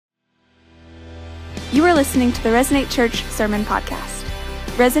You are listening to the Resonate Church Sermon Podcast.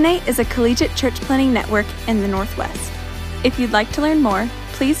 Resonate is a collegiate church planting network in the Northwest. If you'd like to learn more,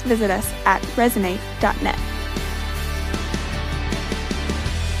 please visit us at resonate.net.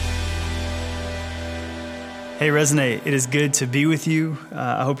 Hey Resonate, it is good to be with you.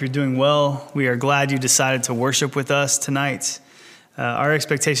 I hope you're doing well. We are glad you decided to worship with us tonight. Our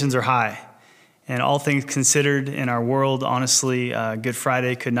expectations are high, and all things considered in our world, honestly, Good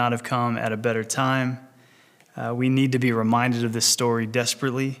Friday could not have come at a better time. We need to be reminded of this story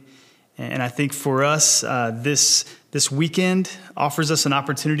desperately, and I think for us, this weekend offers us an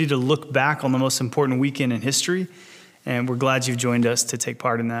opportunity to look back on the most important weekend in history, and we're glad you've joined us to take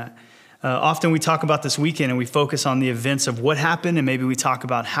part in that. Often we talk about this weekend and we focus on the events of what happened, and maybe we talk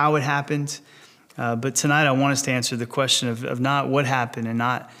about how it happened. But tonight I want us to answer the question of not what happened and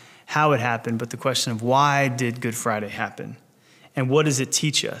not how it happened, but the question of why did Good Friday happen? And what does it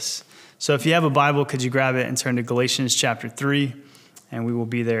teach us? So if you have a Bible, could you grab it and turn to Galatians chapter 3, and we will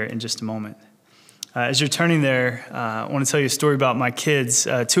be there in just a moment. As you're turning there, I want to tell you a story about my kids.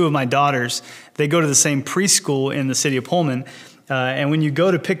 Two of my daughters, they go to the same preschool in the city of Pullman. And when you go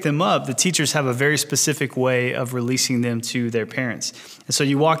to pick them up, the teachers have a very specific way of releasing them to their parents. And so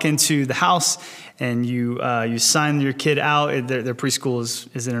you walk into the house and you sign your kid out. Their preschool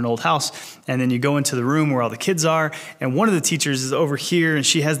is in an old house. And then you go into the room where all the kids are. And one of the teachers is over here, and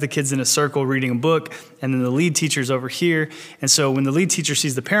she has the kids in a circle reading a book. And then the lead teacher is over here. And so when the lead teacher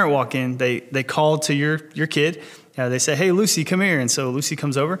sees the parent walk in, they call to your kid. They say, "Hey, Lucy, come here." And so Lucy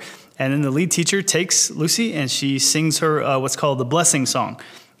comes over, and then the lead teacher takes Lucy, and she sings her what's called the blessing song.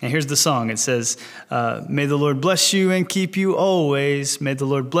 And here's the song. It says, "May the Lord bless you and keep you always. May the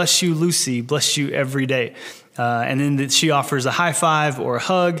Lord bless you, Lucy, bless you every day." And then she offers a high five or a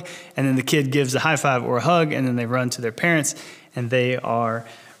hug, and then the kid gives a high five or a hug, and then they run to their parents, and they are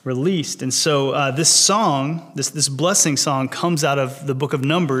released. And so this song, this blessing song, comes out of the book of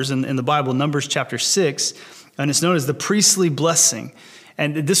Numbers in the Bible, Numbers chapter 6, and it's known as the priestly blessing.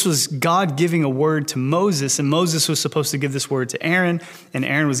 And this was God giving a word to Moses, and Moses was supposed to give this word to Aaron, and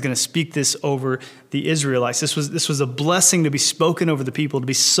Aaron was going to speak this over the Israelites. This was a blessing to be spoken over the people, to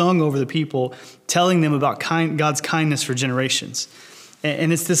be sung over the people, telling them about God's kindness for generations.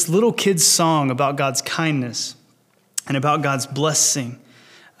 And it's this little kid's song about God's kindness and about God's blessing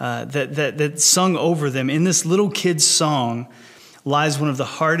that sung over them. In this little kid's song lies one of the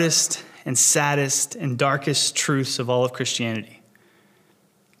hardest and saddest and darkest truths of all of Christianity.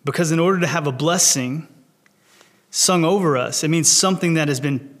 Because in order to have a blessing sung over us, it means something that has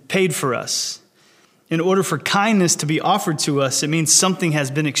been paid for us. In order for kindness to be offered to us, it means something has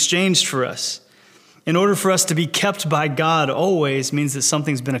been exchanged for us. In order for us to be kept by God always means that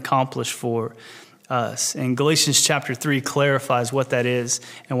something's been accomplished for us. And Galatians chapter 3 clarifies what that is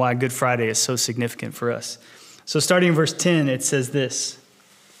and why Good Friday is so significant for us. So starting in verse 10, it says this.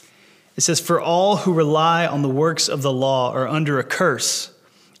 It says, "For all who rely on the works of the law are under a curse.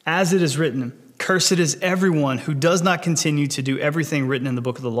 As it is written, cursed is everyone who does not continue to do everything written in the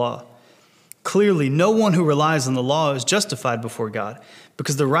book of the law. Clearly, no one who relies on the law is justified before God,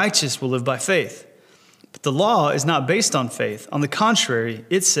 because the righteous will live by faith. But the law is not based on faith. On the contrary,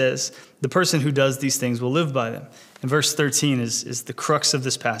 it says the person who does these things will live by them." And verse 13 is the crux of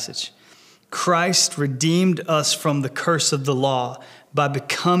this passage. "Christ redeemed us from the curse of the law by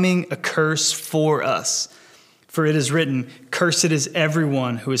becoming a curse for us. For it is written, cursed is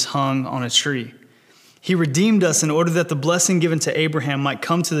everyone who is hung on a tree. He redeemed us in order that the blessing given to Abraham might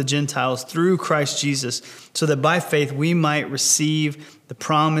come to the Gentiles through Christ Jesus, so that by faith we might receive the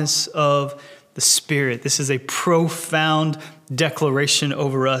promise of the Spirit." This is a profound declaration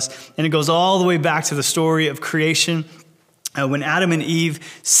over us. And it goes all the way back to the story of creation. When Adam and Eve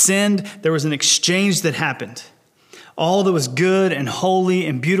sinned, there was an exchange that happened. All that was good and holy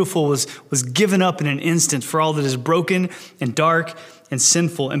and beautiful was given up in an instant for all that is broken and dark and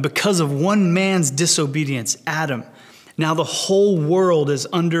sinful. And because of one man's disobedience, Adam, now the whole world is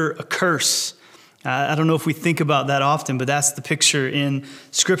under a curse. I don't know if we think about that often, but that's the picture in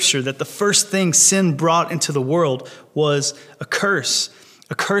Scripture, that the first thing sin brought into the world was a curse.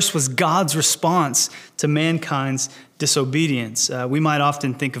 A curse was God's response to mankind's disobedience. We might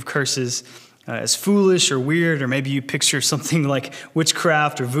often think of curses as foolish or weird, or maybe you picture something like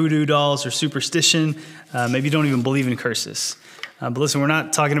witchcraft or voodoo dolls or superstition. Maybe you don't even believe in curses. But listen, we're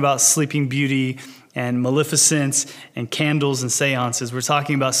not talking about Sleeping Beauty and Maleficent and candles and seances. We're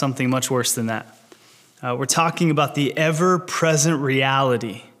talking about something much worse than that. We're talking about the ever-present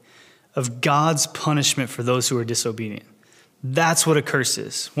reality of God's punishment for those who are disobedient. That's what a curse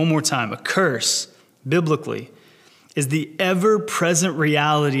is. One more time, a curse, biblically, is the ever-present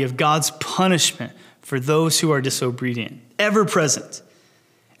reality of God's punishment for those who are disobedient, ever present.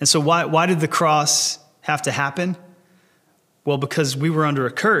 And so why did the cross have to happen? Well, because we were under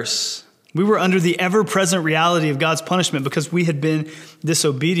a curse. We were under the ever-present reality of God's punishment because we had been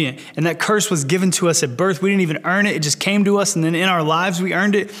disobedient. And that curse was given to us at birth. We didn't even earn it. It just came to us. And then in our lives, we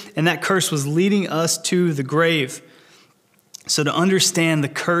earned it. And that curse was leading us to the grave. So to understand the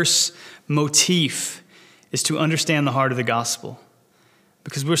curse motif is to understand the heart of the gospel.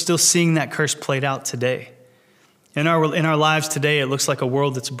 Because we're still seeing that curse played out today. In our lives today, it looks like a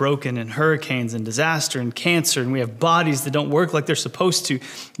world that's broken and hurricanes and disaster and cancer, and we have bodies that don't work like they're supposed to.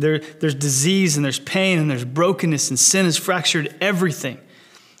 There's disease and there's pain and there's brokenness, and sin has fractured everything.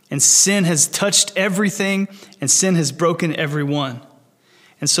 And sin has touched everything, and sin has broken everyone.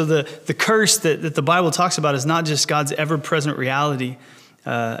 And so the curse that the Bible talks about is not just God's ever-present reality,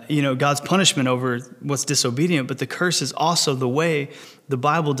 God's punishment over what's disobedient, but the curse is also the way the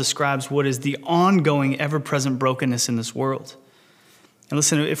Bible describes what is the ongoing, ever-present brokenness in this world. And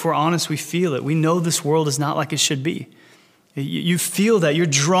listen, if we're honest, we feel it. We know this world is not like it should be. You feel that. You're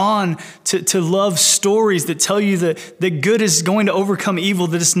drawn to love stories that tell you that good is going to overcome evil,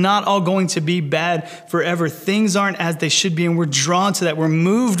 that it's not all going to be bad forever. Things aren't as they should be, and we're drawn to that. We're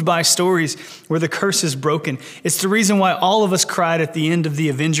moved by stories where the curse is broken. It's the reason why all of us cried at the end of the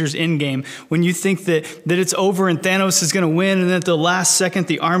Avengers Endgame, when you think that it's over and Thanos is going to win, and then at the last second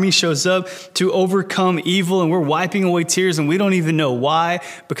the army shows up to overcome evil, and we're wiping away tears, and we don't even know why,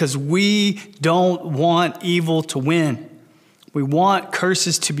 because we don't want evil to win. We want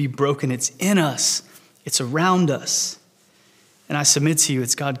curses to be broken. It's in us. It's around us. And I submit to you,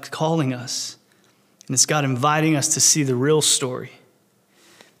 it's God calling us. And it's God inviting us to see the real story.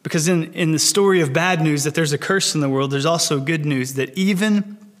 Because in the story of bad news that there's a curse in the world, there's also good news that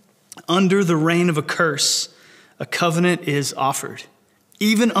even under the reign of a curse, a covenant is offered.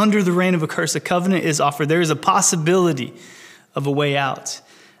 Even under the reign of a curse, a covenant is offered. There is a possibility of a way out.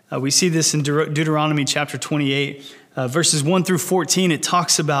 We see this in Deuteronomy chapter 28. Verses 1 through 14, it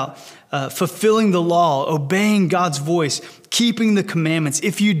talks about fulfilling the law, obeying God's voice, keeping the commandments.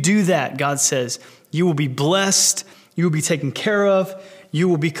 If you do that, God says, you will be blessed, you will be taken care of, you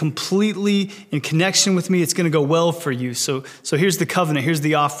will be completely in connection with me. It's going to go well for you. So here's the covenant, here's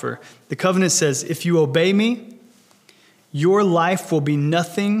the offer. The covenant says, if you obey me, your life will be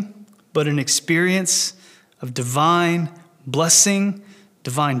nothing but an experience of divine blessing,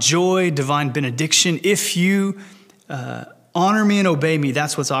 divine joy, divine benediction. If you honor me and obey me,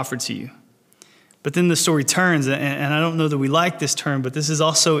 that's what's offered to you. But then the story turns, and I don't know that we like this term, but this is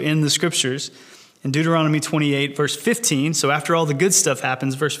also in the scriptures. In Deuteronomy 28, verse 15, so after all the good stuff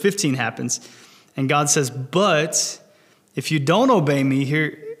happens, verse 15 happens, and God says, but if you don't obey me,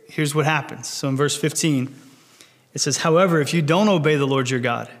 here's what happens. So in verse 15, it says, however, if you don't obey the Lord your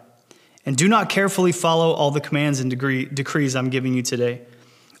God, and do not carefully follow all the commands and decrees I'm giving you today,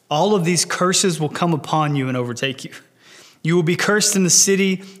 all of these curses will come upon you and overtake you. You will be cursed in the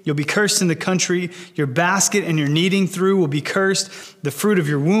city. You'll be cursed in the country. Your basket and your kneading through will be cursed. The fruit of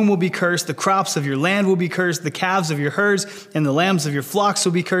your womb will be cursed. The crops of your land will be cursed. The calves of your herds and the lambs of your flocks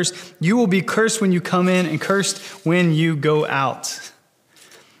will be cursed. You will be cursed when you come in and cursed when you go out.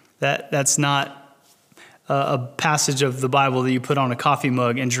 That's not a passage of the Bible that you put on a coffee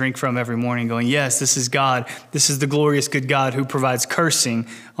mug and drink from every morning going, yes, this is God. This is the glorious good God who provides cursing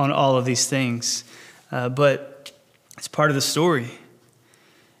on all of these things. But it's part of the story.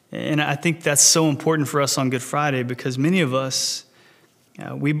 And I think that's so important for us on Good Friday because many of us,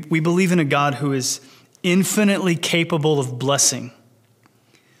 we believe in a God who is infinitely capable of blessing,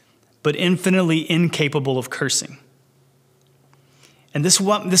 but infinitely incapable of cursing. And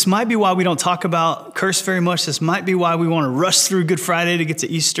this might be why we don't talk about curse very much. This might be why we want to rush through Good Friday to get to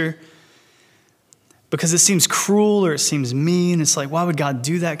Easter. Because it seems cruel or it seems mean. It's like, why would God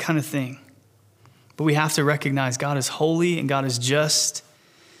do that kind of thing? But we have to recognize God is holy and God is just.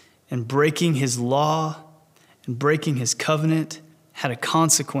 And breaking his law and breaking his covenant had a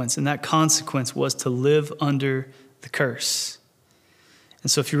consequence. And that consequence was to live under the curse. And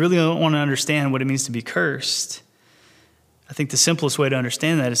so if you really don't want to understand what it means to be cursed, I think the simplest way to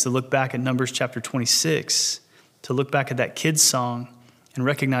understand that is to look back at Numbers chapter 26, to look back at that kid's song and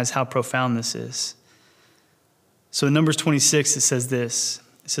recognize how profound this is. So in Numbers 26, it says this.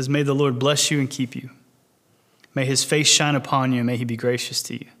 It says, may the Lord bless you and keep you. May his face shine upon you and may he be gracious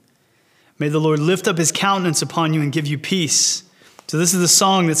to you. May the Lord lift up his countenance upon you and give you peace. So this is the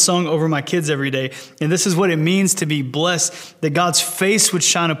song that's sung over my kids every day. And this is what it means to be blessed, that God's face would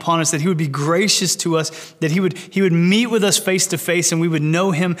shine upon us, that he would be gracious to us, that he would meet with us face to face, and we would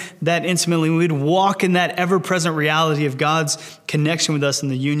know him that intimately. We would walk in that ever-present reality of God's connection with us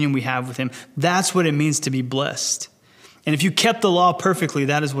and the union we have with him. That's what it means to be blessed. And if you kept the law perfectly,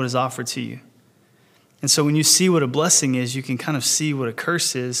 that is what is offered to you. And so when you see what a blessing is, you can kind of see what a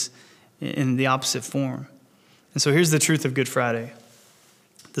curse is in the opposite form. And so here's the truth of Good Friday.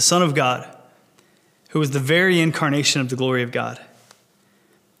 The Son of God, who was the very incarnation of the glory of God,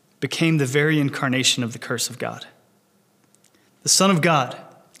 became the very incarnation of the curse of God. The Son of God,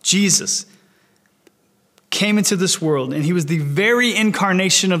 Jesus, came into this world, and he was the very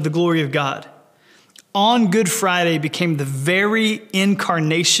incarnation of the glory of God. On Good Friday became the very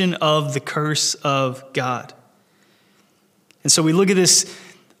incarnation of the curse of God. And so we look at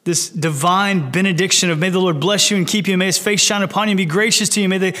this divine benediction of may the Lord bless you and keep you, and may his face shine upon you and be gracious to you,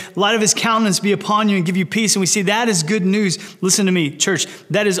 may the light of his countenance be upon you and give you peace. And we see that is good news. Listen to me, church,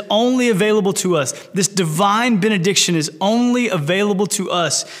 that is only available to us. This divine benediction is only available to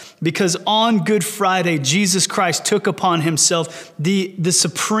us because on Good Friday, Jesus Christ took upon himself the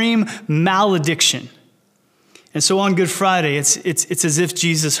supreme malediction. And so on Good Friday, it's as if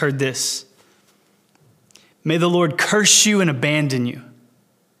Jesus heard this. May the Lord curse you and abandon you.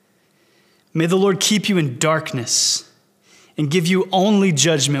 May the Lord keep you in darkness and give you only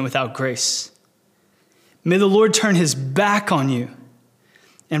judgment without grace. May the Lord turn his back on you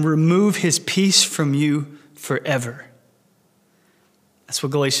and remove his peace from you forever. That's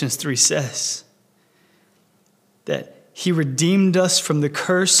what Galatians 3 says. That he redeemed us from the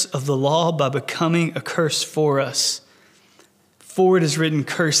curse of the law by becoming a curse for us. For it is written,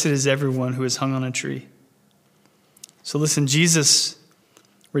 cursed is everyone who is hung on a tree. So listen, Jesus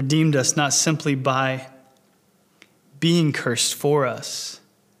redeemed us not simply by being cursed for us.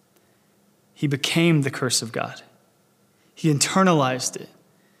 He became the curse of God. He internalized it.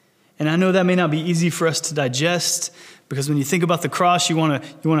 And I know that may not be easy for us to digest, because when you think about the cross, you want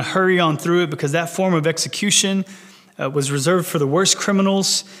to hurry on through it, because that form of execution was reserved for the worst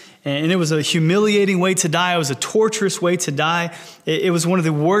criminals, and it was a humiliating way to die. It was a torturous way to die. It was one of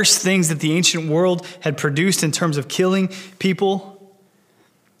the worst things that the ancient world had produced in terms of killing people.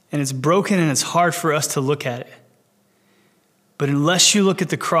 And it's broken and it's hard for us to look at it. But unless you look at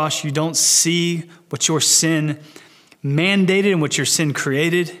the cross, you don't see what your sin mandated and what your sin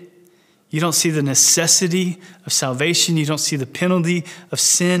created. You don't see the necessity of salvation. You don't see the penalty of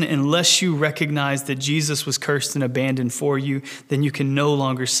sin unless you recognize that Jesus was cursed and abandoned for you. Then you can no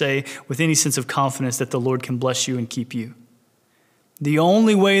longer say with any sense of confidence that the Lord can bless you and keep you. The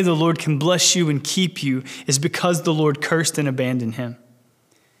only way the Lord can bless you and keep you is because the Lord cursed and abandoned him.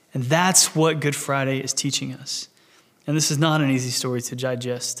 And that's what Good Friday is teaching us. And this is not an easy story to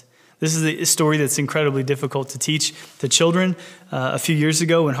digest. This is a story that's incredibly difficult to teach to children. A few years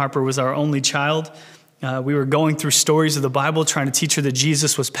ago, when Harper was our only child, we were going through stories of the Bible, trying to teach her that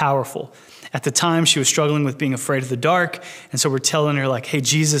Jesus was powerful. At the time, she was struggling with being afraid of the dark. And so we're telling her, like, hey,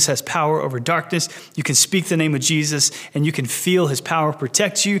 Jesus has power over darkness. You can speak the name of Jesus, and you can feel his power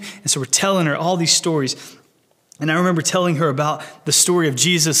protect you. And so we're telling her all these stories. And I remember telling her about the story of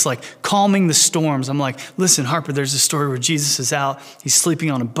Jesus, like calming the storms. I'm like, listen, Harper, there's a story where Jesus is out. He's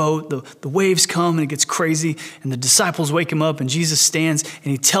sleeping on a boat. The waves come and it gets crazy. And the disciples wake him up and Jesus stands and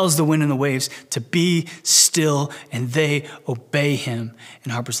he tells the wind and the waves to be still, and they obey him.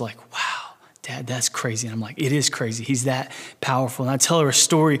 And Harper's like, wow, Dad, that's crazy. And I'm like, it is crazy. He's that powerful. And I tell her a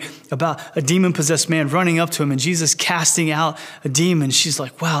story about a demon-possessed man running up to him and Jesus casting out a demon. She's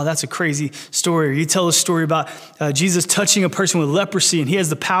like, wow, that's a crazy story. Or you tell a story about Jesus touching a person with leprosy, and he has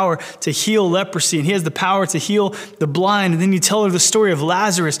the power to heal leprosy, and he has the power to heal the blind. And then you tell her the story of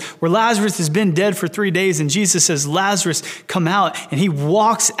Lazarus, where Lazarus has been dead for 3 days, and Jesus says, Lazarus, come out. And he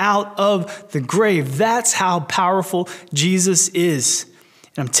walks out of the grave. That's how powerful Jesus is.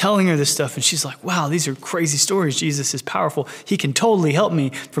 And I'm telling her this stuff, and she's like, wow, these are crazy stories. Jesus is powerful. He can totally help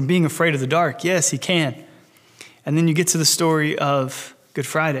me from being afraid of the dark. Yes, he can. And then you get to the story of Good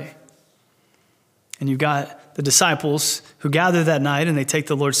Friday. And you've got the disciples who gather that night, and they take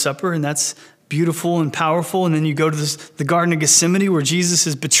the Lord's Supper, and that's beautiful and powerful. And then you go to the Garden of Gethsemane, where Jesus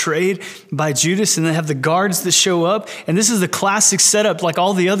is betrayed by Judas, and they have the guards that show up. And this is the classic setup, like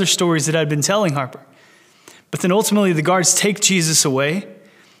all the other stories that I'd been telling Harper. But then ultimately the guards take Jesus away.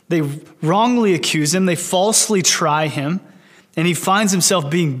 They wrongly accuse him. They falsely try him. And he finds himself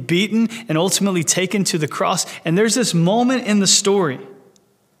being beaten and ultimately taken to the cross. And there's this moment in the story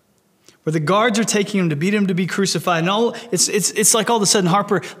where the guards are taking him to beat him to be crucified. And it's like all of a sudden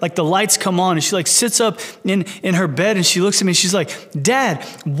Harper, like the lights come on and she like sits up in her bed and she looks at me and she's like, Dad,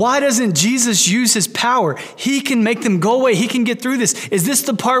 why doesn't Jesus use his power? He can make them go away. He can get through this. Is this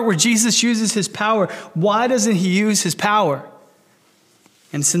the part where Jesus uses his power? Why doesn't he use his power?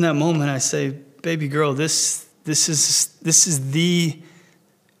 And it's in that moment I say, baby girl, this is the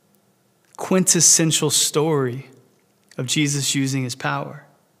quintessential story of Jesus using his power.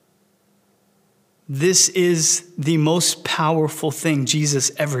 This is the most powerful thing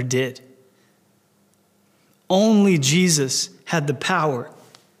Jesus ever did. Only Jesus had the power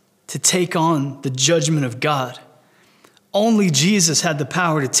to take on the judgment of God. Only Jesus had the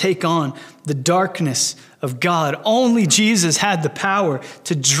power to take on the darkness of God. Only Jesus had the power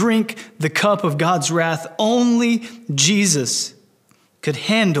to drink the cup of God's wrath. Only Jesus could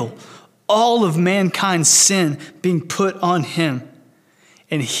handle all of mankind's sin being put on him.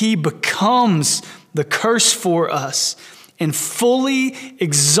 And he becomes the curse for us and fully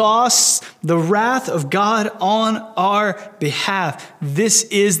exhausts the wrath of God on our behalf. This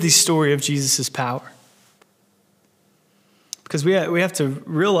is the story of Jesus' power. Because we have to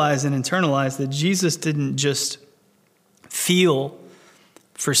realize and internalize that Jesus didn't just feel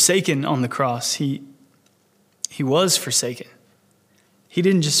forsaken on the cross. He was forsaken. He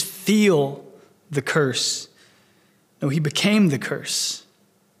didn't just feel the curse. No, he became the curse.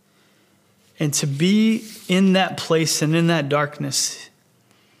 And to be in that place and in that darkness,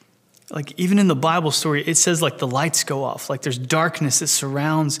 like even in the Bible story, it says like the lights go off, like there's darkness that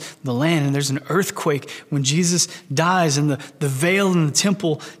surrounds the land and there's an earthquake when Jesus dies and the veil in the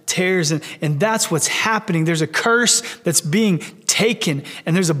temple tears and that's what's happening. There's a curse that's being taken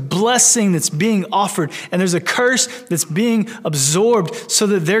and there's a blessing that's being offered and there's a curse that's being absorbed so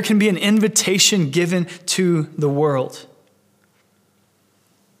that there can be an invitation given to the world.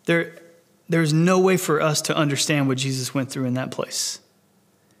 There's no way for us to understand what Jesus went through in that place.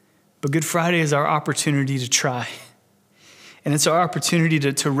 But Good Friday is our opportunity to try. And it's our opportunity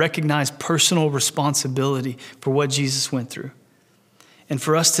to recognize personal responsibility for what Jesus went through. And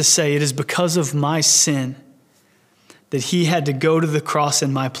for us to say, it is because of my sin that he had to go to the cross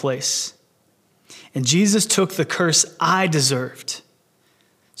in my place. And Jesus took the curse I deserved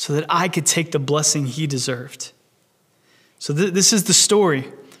so that I could take the blessing he deserved. So this is the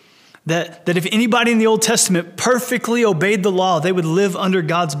story. That if anybody in the Old Testament perfectly obeyed the law, they would live under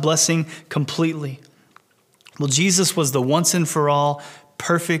God's blessing completely. Well, Jesus was the once and for all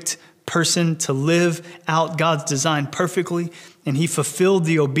perfect person to live out God's design perfectly, and he fulfilled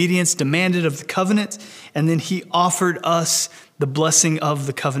the obedience demanded of the covenant, and then he offered us the blessing of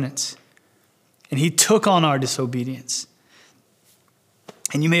the covenant. And he took on our disobedience.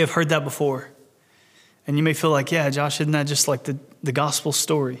 And you may have heard that before. And you may feel like, yeah, Josh, isn't that just like the gospel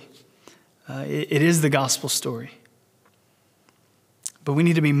story? It is the gospel story. But we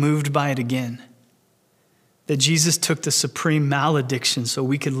need to be moved by it again. That Jesus took the supreme malediction so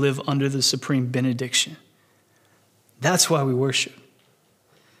we could live under the supreme benediction. That's why we worship.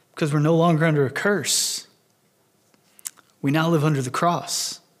 Because we're no longer under a curse. We now live under the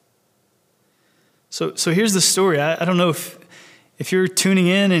cross. So here's the story. I don't know if you're tuning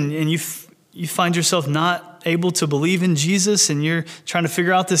in and you find yourself not able to believe in Jesus and you're trying to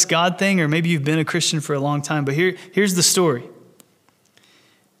figure out this God thing, or maybe you've been a Christian for a long time, but here's the story.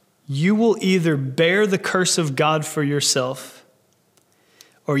 You will either bear the curse of God for yourself,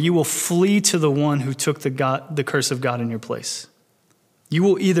 or you will flee to the one who took the curse of God in your place. You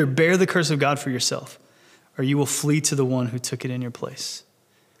will either bear the curse of God for yourself, or you will flee to the one who took it in your place.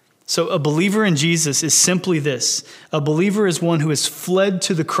 So a believer in Jesus is simply this. A believer is one who has fled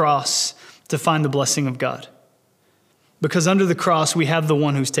to the cross to find the blessing of God. Because under the cross, we have the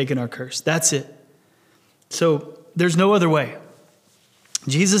one who's taken our curse. That's it. So there's no other way.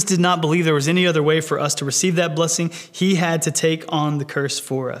 Jesus did not believe there was any other way for us to receive that blessing. He had to take on the curse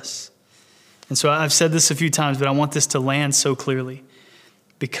for us. And so I've said this a few times, but I want this to land so clearly.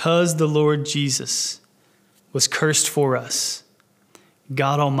 Because the Lord Jesus was cursed for us,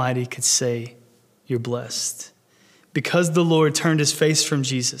 God Almighty could say, you're blessed. Because the Lord turned his face from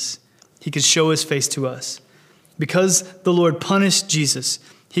Jesus, he could show his face to us. Because the Lord punished Jesus,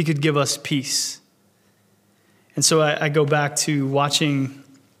 he could give us peace. And so I go back to watching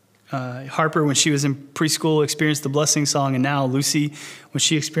Harper when she was in preschool experience the blessing song, and now Lucy when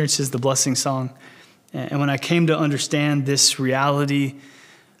she experiences the blessing song. And when I came to understand this reality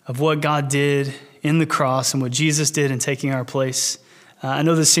of what God did in the cross and what Jesus did in taking our place, I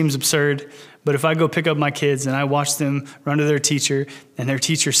know this seems absurd, but if I go pick up my kids and I watch them run to their teacher and their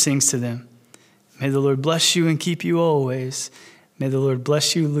teacher sings to them, may the Lord bless you and keep you always. May the Lord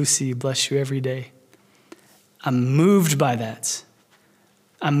bless you, Lucy, bless you every day. I'm moved by that.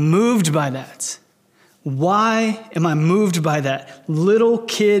 I'm moved by that. Why am I moved by that little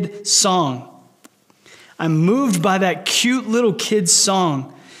kid song? I'm moved by that cute little kid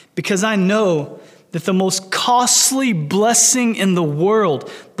song because I know that the most costly blessing in the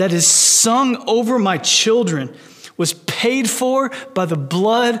world that is sung over my children was paid for by the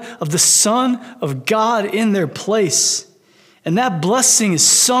blood of the Son of God in their place. And that blessing is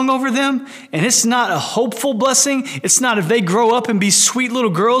sung over them, and it's not a hopeful blessing. It's not if they grow up and be sweet little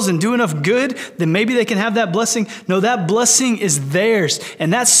girls and do enough good, then maybe they can have that blessing. No, that blessing is theirs.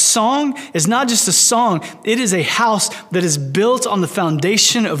 And that song is not just a song. It is a house that is built on the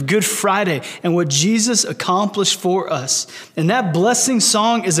foundation of Good Friday and what Jesus accomplished for us. And that blessing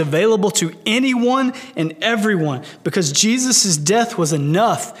song is available to anyone and everyone because Jesus' death was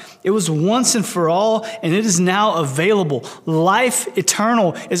enough. It was once and for all, and it is now available. Life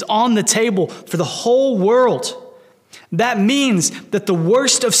eternal is on the table for the whole world. That means that the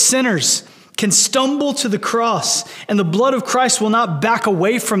worst of sinners can stumble to the cross, and the blood of Christ will not back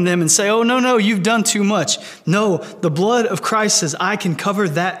away from them and say, oh, no, you've done too much. No, the blood of Christ says, I can cover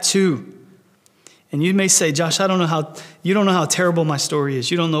that too. And you may say, Josh, you don't know how terrible my story is.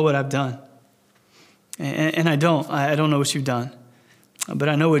 You don't know what I've done. And I don't know what you've done. But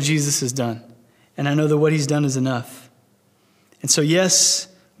I know what Jesus has done. And I know that what he's done is enough. And so, yes,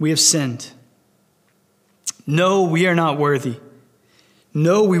 we have sinned. No, we are not worthy.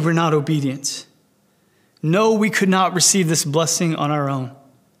 No, we were not obedient. No, we could not receive this blessing on our own.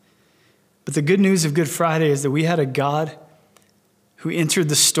 But the good news of Good Friday is that we had a God who entered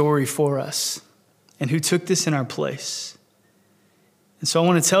the story for us and who took this in our place. And so I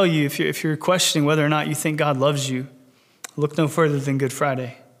want to tell you, if you're questioning whether or not you think God loves you, look no further than Good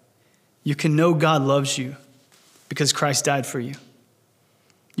Friday. You can know God loves you because Christ died for you.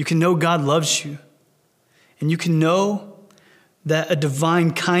 You can know God loves you. And you can know that a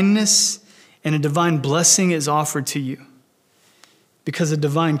divine kindness and a divine blessing is offered to you because a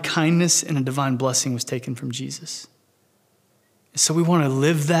divine kindness and a divine blessing was taken from Jesus. And so we want to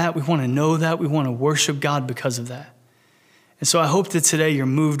live that. We want to know that. We want to worship God because of that. And so I hope that today you're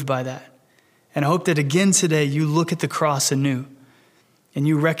moved by that. And I hope that again today you look at the cross anew and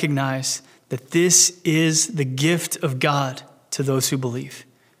you recognize that this is the gift of God to those who believe.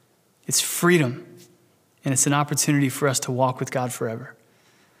 It's freedom, and it's an opportunity for us to walk with God forever.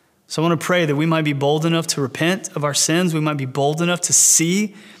 So I want to pray that we might be bold enough to repent of our sins. We might be bold enough to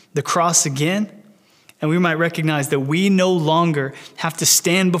see the cross again, and we might recognize that we no longer have to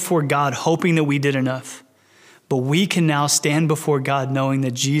stand before God hoping that we did enough. But we can now stand before God knowing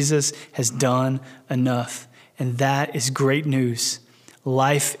that Jesus has done enough. And that is great news.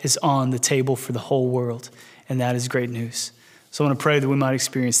 Life is on the table for the whole world. And that is great news. So I want to pray that we might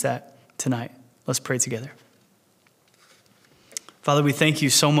experience that tonight. Let's pray together. Father, we thank you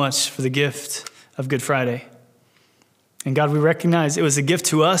so much for the gift of Good Friday. And God, we recognize it was a gift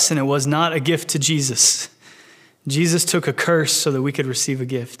to us and it was not a gift to Jesus. Jesus took a curse so that we could receive a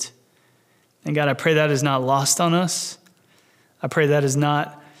gift. And God, I pray that is not lost on us. I pray that is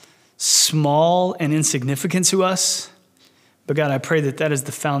not small and insignificant to us. But God, I pray that that is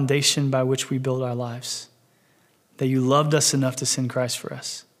the foundation by which we build our lives. That you loved us enough to send Christ for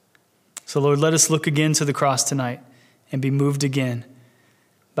us. So Lord, let us look again to the cross tonight and be moved again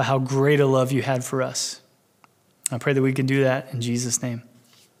by how great a love you had for us. I pray that we can do that in Jesus' name.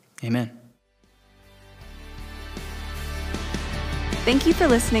 Amen. Thank you for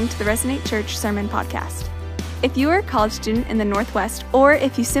listening to the Resonate Church Sermon Podcast. If you are a college student in the Northwest, or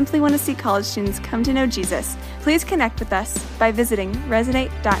if you simply want to see college students come to know Jesus, please connect with us by visiting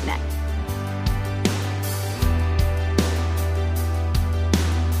resonate.net.